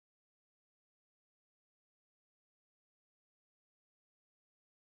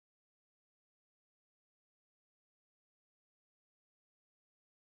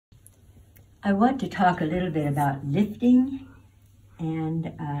I want to talk a little bit about lifting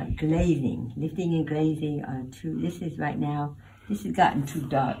and glazing. Lifting and glazing are two. This is right now. This has gotten too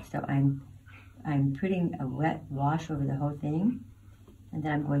dark, so I'm putting a wet wash over the whole thing, and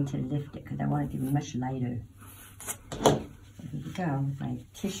then I'm going to lift it because I want it to be much lighter. So here we go with my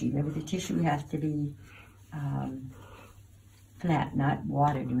tissue. Remember, the tissue has to be flat, not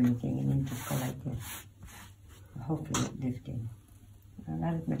watered or anything, and then just go like this. Hopefully it's lifting.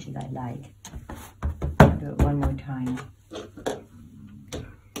 Not as much as I like. I'll do it one more time.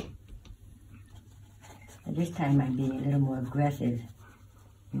 And this time I'm being a little more aggressive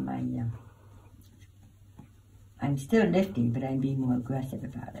in my, I'm still lifting, but I'm being more aggressive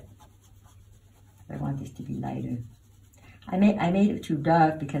about it. I want this to be lighter. I made it too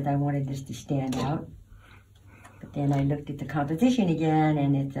dark because I wanted this to stand out. But then I looked at the composition again,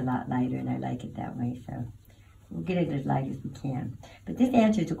 and it's a lot lighter, and I like it that way, so we'll get it as light as we can. But this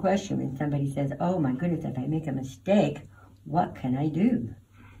answers the question when somebody says, oh my goodness, if I make a mistake, what can I do?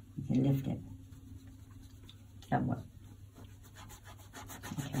 You can lift it somewhat.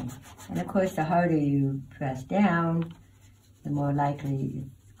 Okay. And of course, the harder you press down, the more likely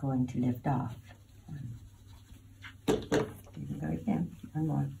it's going to lift off. Here we go again. One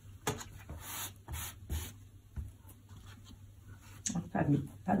more. That's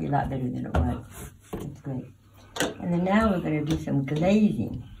probably a lot better than it was. That's great. And then now we're going to do some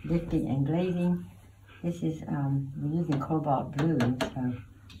glazing, lifting and glazing. This is, we're using cobalt blue, so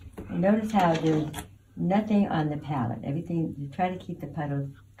notice how there's nothing on the palette. Everything, you try to keep the puddles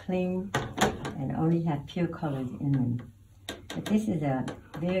clean and only have pure colors in them. But this is a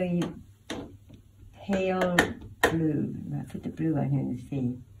very pale blue. I'll put the blue on here and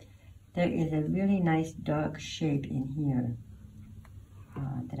see. There is a really nice dark shape in here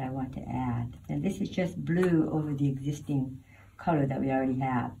that I want to add. And this is just blue over the existing color that we already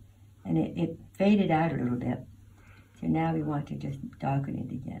have. And it faded out a little bit. So now we want to just darken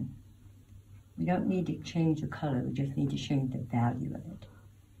it again. We don't need to change the color, we just need to change the value of it.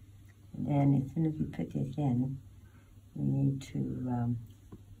 And then as soon as we put this in, we need to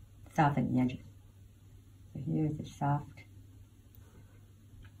soften the edges. So here's the soft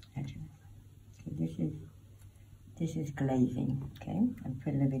edges. So this is glazing, okay? I'll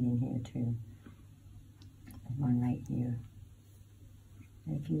put a little bit in here too. There's one right here.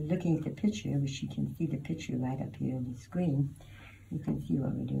 And if you're looking at the picture, which you can see the picture right up here on the screen, you can see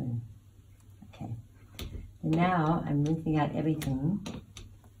what we're doing. Okay. And now I'm rinsing out everything.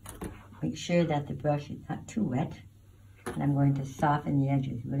 Make sure that the brush is not too wet. And I'm going to soften the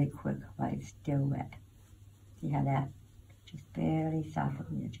edges really quick while it's still wet. See how that just barely softens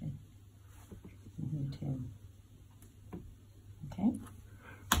the edges. And here too. Okay.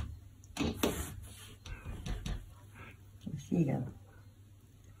 You see though.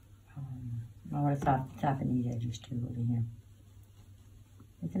 I want to soften these edges too over here.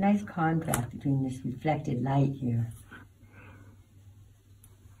 It's a nice contrast between this reflected light here.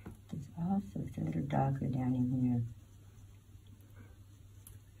 It's also a little darker down in here.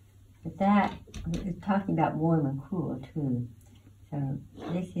 But that, we're talking about warm and cool too. So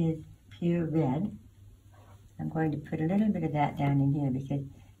this is pure red. I'm going to put a little bit of that down in here because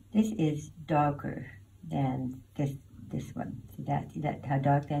this is darker than this one. See that how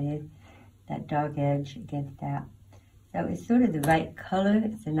dark that is? That dark edge against that. So it's sort of the right color.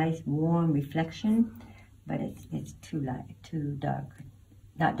 It's a nice warm reflection, but it's too light, too dark.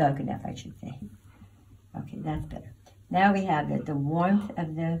 Not dark enough, I should say. Okay, that's better. Now we have the warmth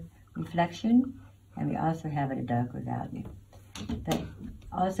of the reflection, and we also have a darker value. But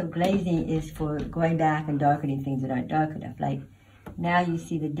also glazing is for going back and darkening things that aren't dark enough. Like now you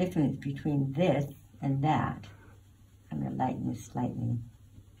see the difference between this and that. I'm going to lighten this slightly.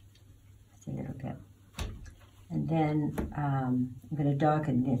 Just a little bit. And then I'm going to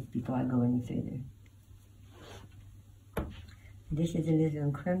darken this before I go any further. This is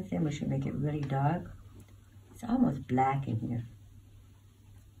alizarin crimson, which will make it really dark. It's almost black in here.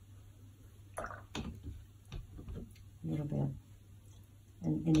 A little bit.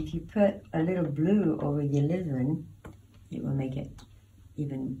 And if you put a little blue over the alizarin, it will make it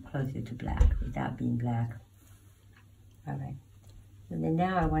even closer to black without being black. All right. So then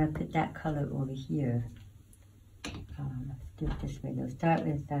now I want to put that color over here. Let's do it this way. We'll start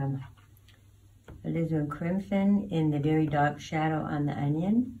with alizarin crimson in the very dark shadow on the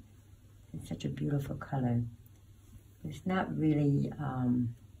onion. It's such a beautiful color. It's not really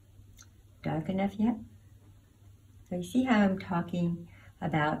dark enough yet. So you see how I'm talking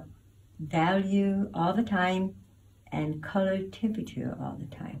about value all the time and color temperature all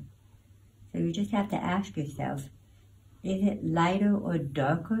the time. So you just have to ask yourself, is it lighter or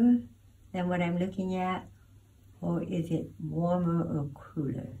darker than what I'm looking at? Or is it warmer or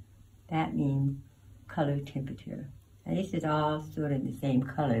cooler? That means color temperature. And this is all sort of the same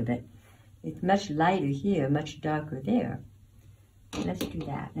color, but it's much lighter here, much darker there. Let's do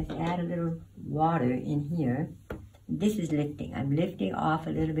that. Let's add a little water in here. This is lifting. I'm lifting off a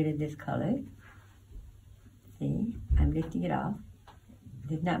little bit of this color. See, I'm lifting it off.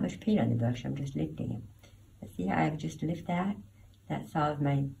 There's not much paint on the brush, I'm just lifting it. Let's see how I just lift that. That solves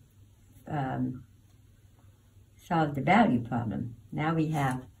my, solves the value problem. Now we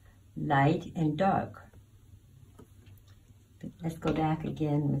have light and dark. But let's go back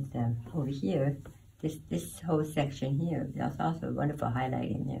again with over here. This whole section here, there's also a wonderful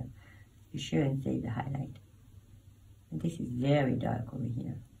highlight in there. Be sure and save the highlight. And this is very dark over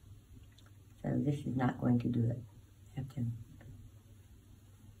here. So this is not going to do it. You have to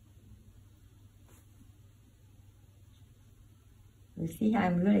you see how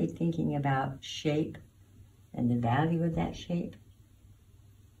I'm really thinking about shape and the value of that shape.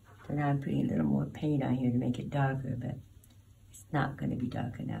 So now I'm putting a little more paint on here to make it darker, but it's not going to be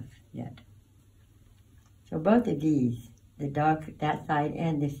dark enough yet. So both of these, the dark, that side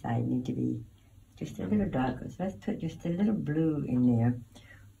and this side, need to be just a little darker. So let's put just a little blue in there,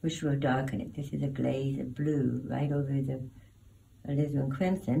 which will darken it. This is a glaze of blue right over the alizarin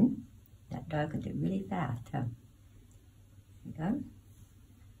crimson. That darkens it really fast, huh? There we go.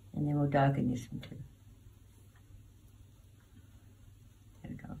 And then we'll darken this one too.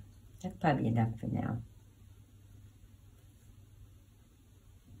 There we go. That's probably enough for now.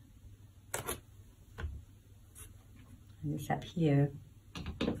 And this up here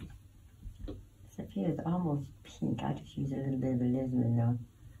is almost pink. I'll just use a little bit of alizarin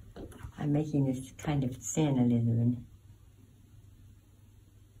though. I'm making this kind of thin alizarin.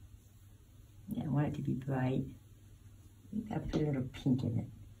 Yeah, I want it to be bright. I think I'll put a little pink in it,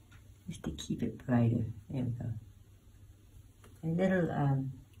 just to keep it brighter. There we go. A little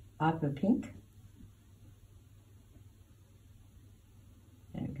opera pink.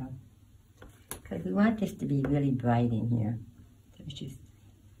 There we go. Because we want this to be really bright in here. So let's just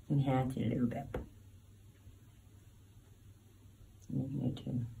enhance it a little bit. In here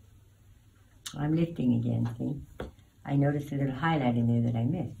too. I'm lifting again, see? I noticed a little highlight in there that I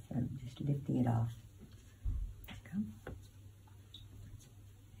missed, so I'm just lifting it off. There we go.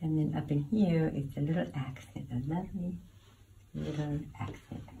 And then up in here, it's a little accent, a lovely little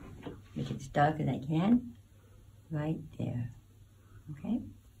accent. Make it as dark as I can, right there. Okay?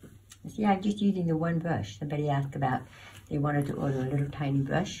 See, I'm just using the one brush. Somebody asked about, they wanted to order a little tiny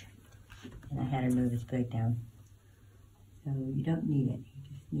brush, and I had a nervous breakdown. So you don't need it. You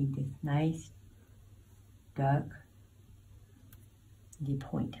just need this nice, dark, the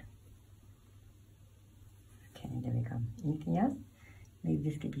point. Okay, there we go. Anything else? Maybe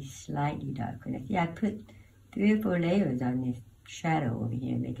this could be slightly darker. Now, see, I put 3 or 4 layers on this shadow over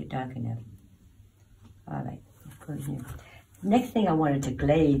here, make it dark enough. All right, let's go here. Next thing I wanted to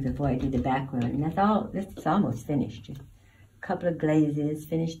glaze before I do the background, and that's all. This is almost finished. Just a couple of glazes,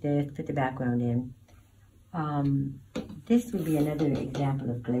 finish this, put the background in. This would be another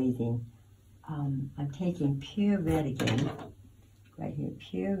example of glazing. I'm taking pure red again, right here,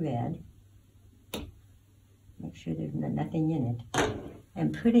 pure red. Make sure there's nothing in it.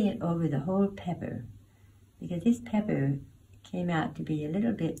 And putting it over the whole pepper, because this pepper came out to be a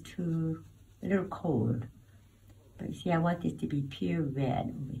little cold. But you see, I want this to be pure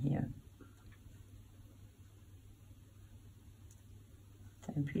red over here.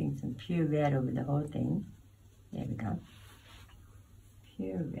 So I'm putting some pure red over the whole thing. There we go.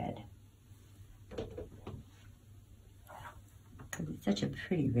 Pure red. Because it's such a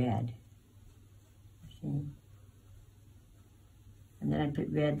pretty red. See? And then I put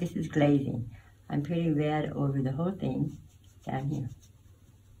red. This is glazing. I'm putting red over the whole thing down here.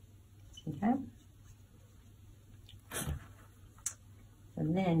 See that? So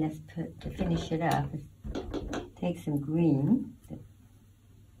then let's put, to finish it up, let's take some green.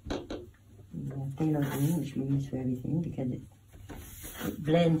 Phthalo green, which we use for everything because it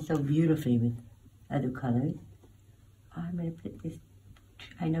blends so beautifully with other colors. I'm going to put this,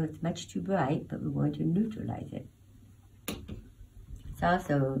 I know it's much too bright, but we're going to neutralize it. It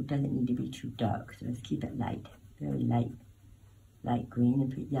also doesn't need to be too dark, so let's keep it light, very light green,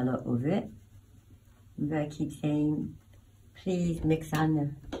 and put yellow over it. Remember I keep saying, please mix on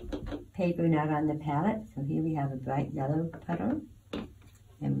the paper, not on the palette. So here we have a bright yellow puddle.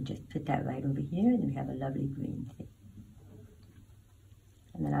 And we just put that right over here, and we have a lovely green. See?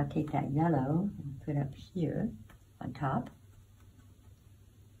 And then I'll take that yellow and put up here on top.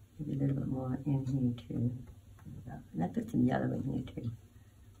 Maybe a little bit more in here too. And I'll put some yellow in here too.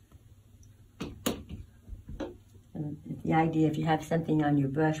 And it's the idea, if you have something on your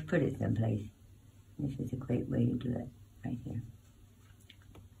brush, put it someplace. This is a great way to do it, right here.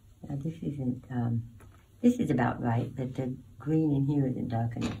 Now this isn't, this is about right, but the green in here isn't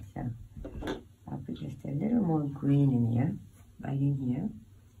dark enough, so I'll put just a little more green in here, right in here.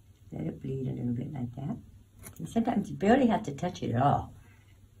 Let it bleed a little bit like that. And sometimes you barely have to touch it at all.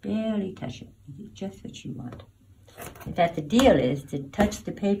 Barely touch it. It's just what you want. In fact, the deal is to touch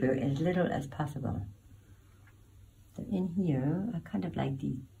the paper as little as possible. So in here, I kind of like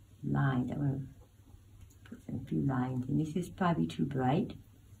these lines. I want to put some few lines, and this is probably too bright,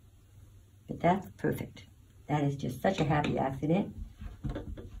 but that's perfect. That is just such a happy accident.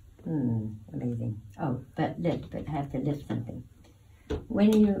 Amazing. Oh, but I have to lift something.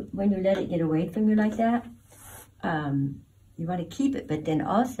 When you let it get away from you like that, you want to keep it, but then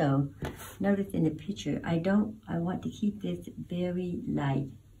also notice in the picture, I want to keep this very light.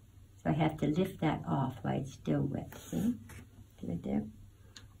 So I have to lift that off while it's still wet. See? Right there.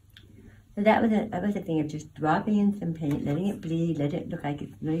 So that was a thing of just dropping in some paint, letting it bleed, let it look like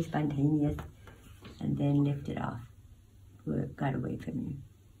it's really spontaneous, and then lift it off where it got away from you.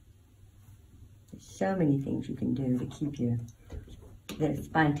 There's so many things you can do to keep the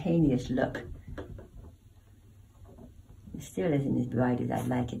spontaneous look. It still isn't as bright as I'd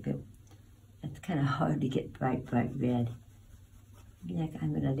like it, but it's kind of hard to get bright red. Like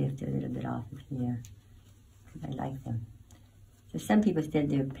I'm going to lift a little bit off of here because I like them. So some people said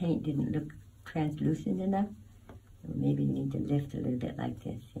their paint didn't look translucent enough. So maybe you need to lift a little bit like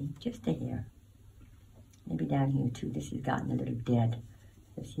this. See? Just a hair. Maybe down here too. This has gotten a little dead.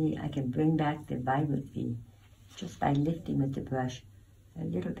 So see, I can bring back the vibrancy just by lifting with the brush a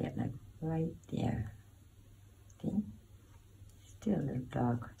little bit, like right there. See? Still a little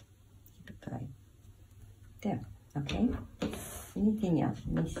dark. Keep it bright. There. Okay. Anything else?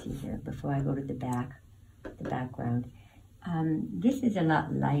 Let me see here before I go to the background. This is a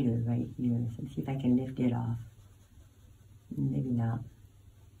lot lighter right here. So let's see if I can lift it off. Maybe not.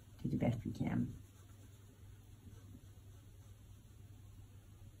 Do the best we can.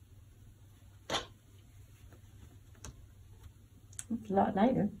 It's a lot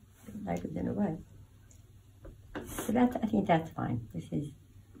lighter than it was. So I think that's fine.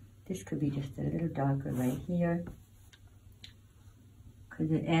 This could be just a little darker right here, because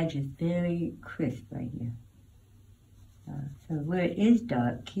the edge is very crisp right here. So where it is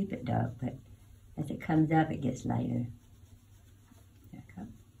dark, keep it dark, but as it comes up, it gets lighter. There it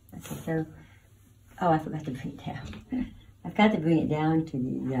goes. Okay, so, oh, I forgot to bring it down. I've got to bring it down to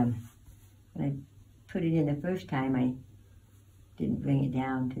the, when I put it in the first time, I didn't bring it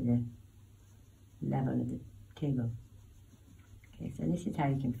down to the level of the table. Okay, so this is how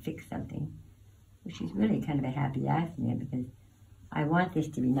you can fix something, which is really kind of a happy accident because I want this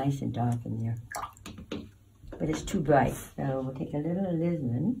to be nice and dark in there, but it's too bright. So we'll take a little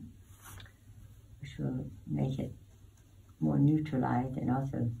alizarin, which will make it more neutralized and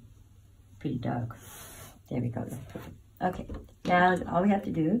also pretty dark. There we go, that's perfect. Okay, now all we have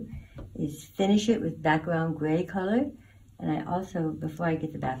to do is finish it with background gray color. And I also, before I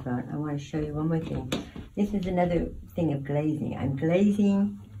get the background, I want to show you one more thing. This is another thing of glazing. I'm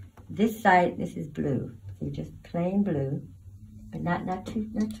glazing this side. This is blue, so just plain blue, but not too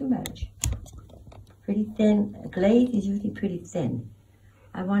much. Pretty thin. A glaze is usually pretty thin.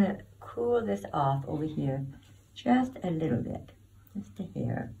 I want to cool this off over here, just a little bit, just a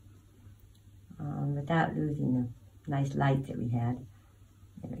hair, without losing the nice light that we had.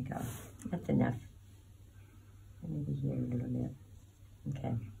 There we go. That's enough. Maybe here a little bit.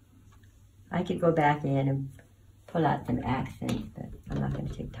 Okay. I could go back in and pull out some accents, but I'm not going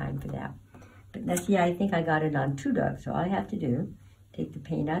to take time for that. But now see, I think I got it on too dark, so all I have to do, take the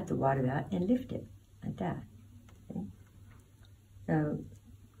paint out, the water out, and lift it, like that. Okay? So,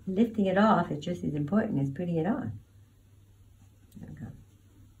 lifting it off is just as important as putting it on. There we go.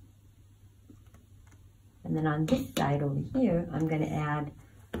 And then on this side over here, I'm going to add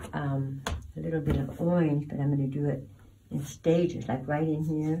a little bit of orange, but I'm going to do it in stages, like right in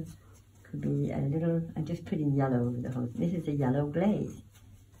here. Could be a little, I'm just putting yellow over the whole thing. This is a yellow glaze.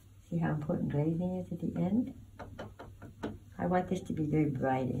 See how important glazing is at the end? I want this to be very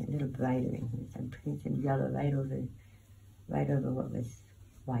bright, a little brighter in here. So I'm putting some yellow right over what was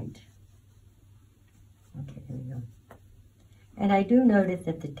white. Okay, there we go. And I do notice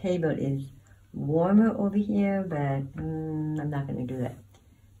that the table is warmer over here, but I'm not going to do it,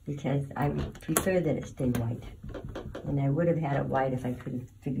 because I would prefer that it stay white. And I would have had it white if I could have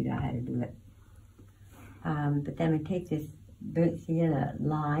figured out how to do it. But then we take this burnt sienna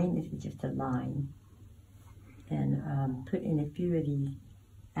line, this is just a line, and put in a few of these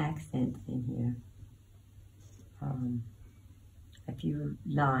accents in here. a few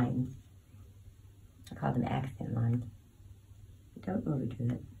lines. I call them accent lines. But don't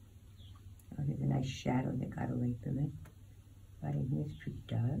overdo it. Oh, there's a nice shadow that got away from it. Right in here is pretty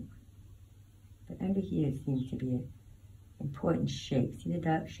dark. But under here seems to be an important shape. See the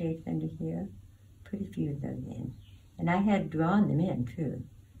dark shapes under here? Put a few of those in. And I had drawn them in too.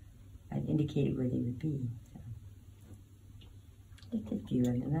 I'd indicated where they would be. So. Just a few of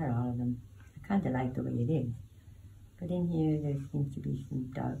them, not all of them. I kind of like the way it is. But in here there seems to be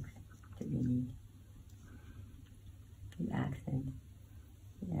some darks that we need. A few accents.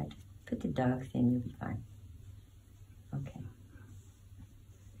 Yeah, just put the darks in, you'll be fine. Okay.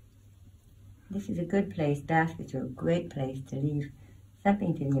 This is a good place, baskets are a great place to leave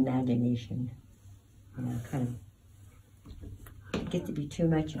something to the imagination. You know, kind of, if it gets to be too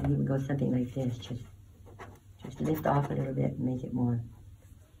much, you can even go something like this. Just lift off a little bit and make it more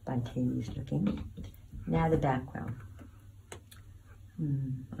spontaneous looking. Now the background.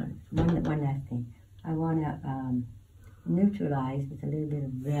 One last thing. I want to neutralize with a little bit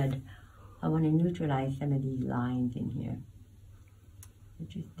of red. I want to neutralize some of these lines in here.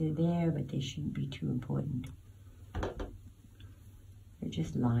 They're there, but they shouldn't be too important. They're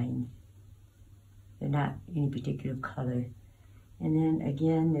just lines. They're not any particular color. And then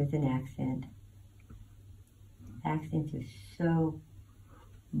again, there's an accent. Accents are so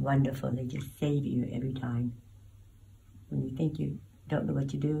wonderful. They just save you every time. When you think you don't know what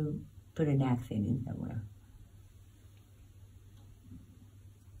to do, put an accent in somewhere.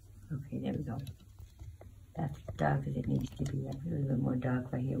 Okay, there we go. That's as dark as it needs to be. I put a little more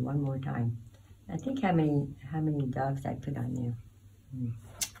dark right here one more time. I think how many darks I put on there.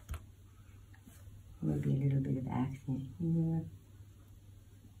 Maybe a little bit of accent here.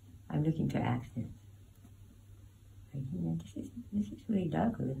 I'm looking for accents. Right here. This is really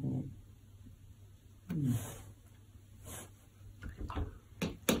darker, isn't it?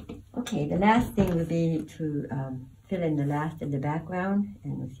 Okay, the last thing would be to fill in the last of the background,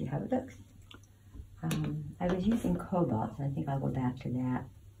 and we'll see how it looks. I was using cobalt, so I think I'll go back to that.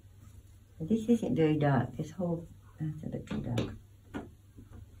 But this isn't very dark. This whole, that's a bit too dark.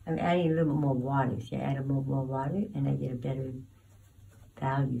 I'm adding a little bit more water. See, I add a little more water, and I get a better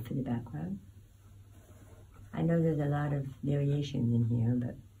value for the background. I know there's a lot of variation in here,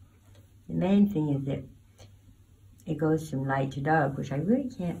 but the main thing is that it goes from light to dark, which I really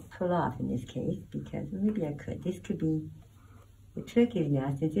can't pull off in this case, because well, maybe I could. This could be, the trick is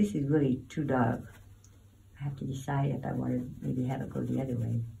now, since this is really too dark, I have to decide if I want to maybe have it go the other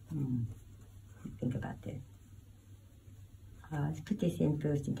way. Think about this. Let's put this in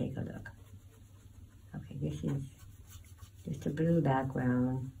first and take a look. Okay, this is just a blue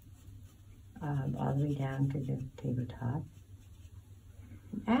background all the way down to the tabletop.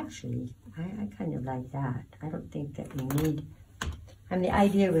 And actually, I kind of like that. I don't think that we need, I mean, the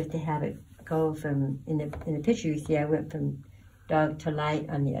idea was to have it go from, in the picture you see, I went from dark to light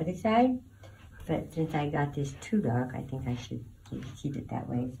on the other side. But since I got this too dark, I think I should keep it that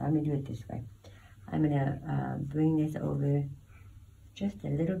way. So I'm going to do it this way. I'm going to bring this over just a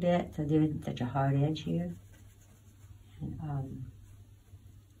little bit so there isn't such a hard edge here. And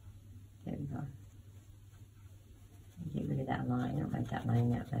there we go. Get rid of that line. I don't like that line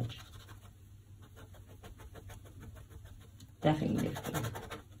that much. Definitely looks good.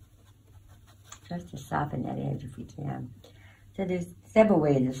 Just to soften that edge if we can. So there's several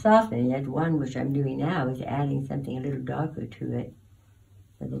ways of softening the edge. One, which I'm doing now, is adding something a little darker to it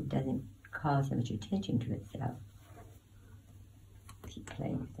so that it doesn't call so much attention to itself. Keep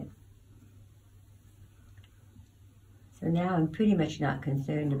playing with it. So now I'm pretty much not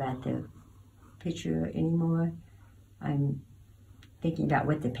concerned about the picture anymore. I'm thinking about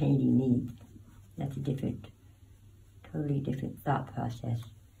what the painting needs. That's a different, totally different thought process.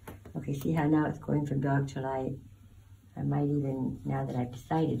 Okay, see how now it's going from dark to light? I might even, now that I've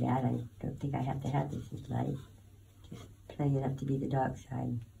decided that, I don't think I have to have this as light. Just play it up to be the dark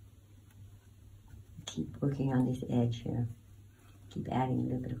side. Keep working on this edge here. Keep adding a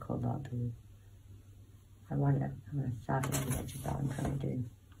little bit of cobalt blue. I'm gonna soften the edge of all I'm trying to do.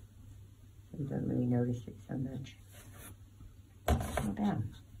 So you don't really notice it so much. Oh,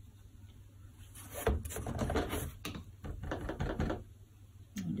 bam.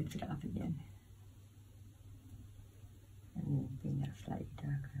 I'll lift it off again. And then bring that slightly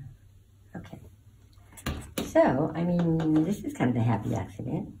darker. Okay. So, I mean, this is kind of a happy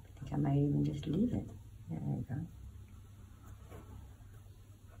accident. I think I might even just leave it. There we go.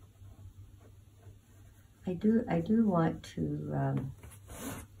 I do want to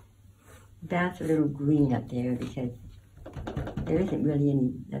bounce a little green up there because there isn't really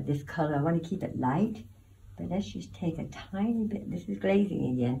any of this color. I want to keep it light, But let's just take a tiny bit. This is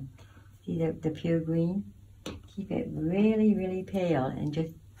glazing again. See the pure green? Keep it really, really pale and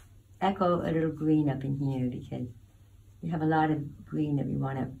just echo a little green up in here because we have a lot of green that we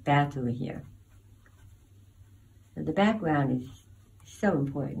want to bounce over here. So the background is so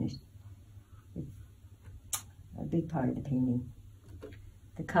important. It's a big part of the painting.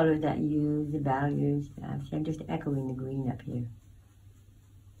 The colors that you use, the values. See, I'm just echoing the green up here.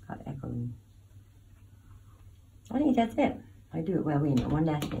 Called echoing. I think that's it. I do it well. Wait a minute, one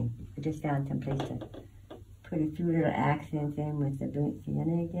last thing. I just found some place to put a few little accents in with the burnt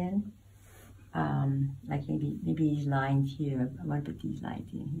sienna again. Like maybe these lines here. I want to put these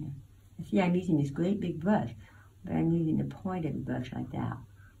lines in here. And see, I'm using this great big brush, but I'm using the point of the brush like that.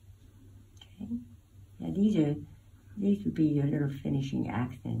 Okay. Yeah, these would be your little finishing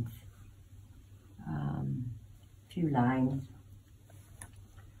accents. Few lines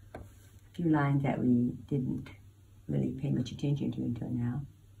that we didn't really pay much attention to until now.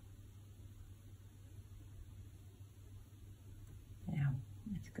 Yeah,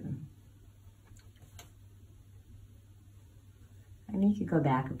 that's good. I need to go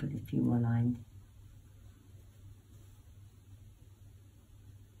back and put a few more lines.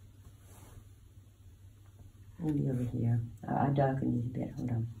 Maybe over here. I'll darken these a bit.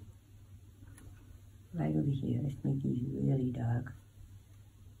 Hold on. Right over here. Let's make these really dark.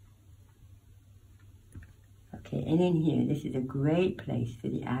 Okay, and in here, this is a great place for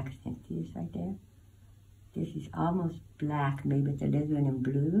the accent. See this right there? This is almost black, maybe with the alizarin and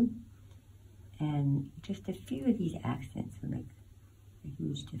blue. And just a few of these accents will make a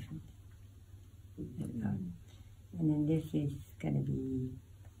huge difference. There we go. And then this is going to be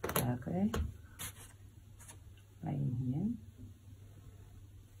darker. Right in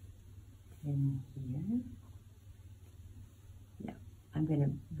here. In here. Yeah. I'm going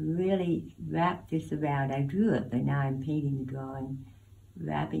to really wrap this around. I drew it, but now I'm painting the drawing,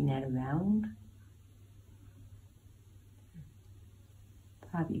 wrapping that around.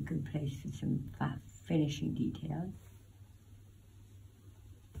 Probably a good place for some finishing details.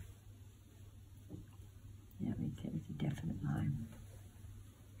 Yeah, right there is a definite line.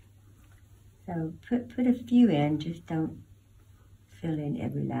 So put a few in, just don't fill in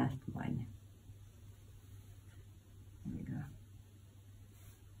every last one. There we go.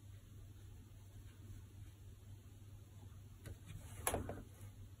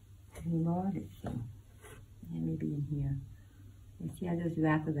 Any more? Let's see. Yeah, maybe in here. You see how those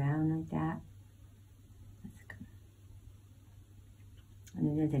wrap around like that? That's good. And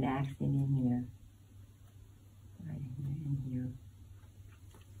then there's an accent in here. Right here, in here.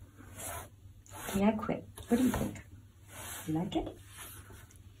 Yeah, quick. What do you think? You like it?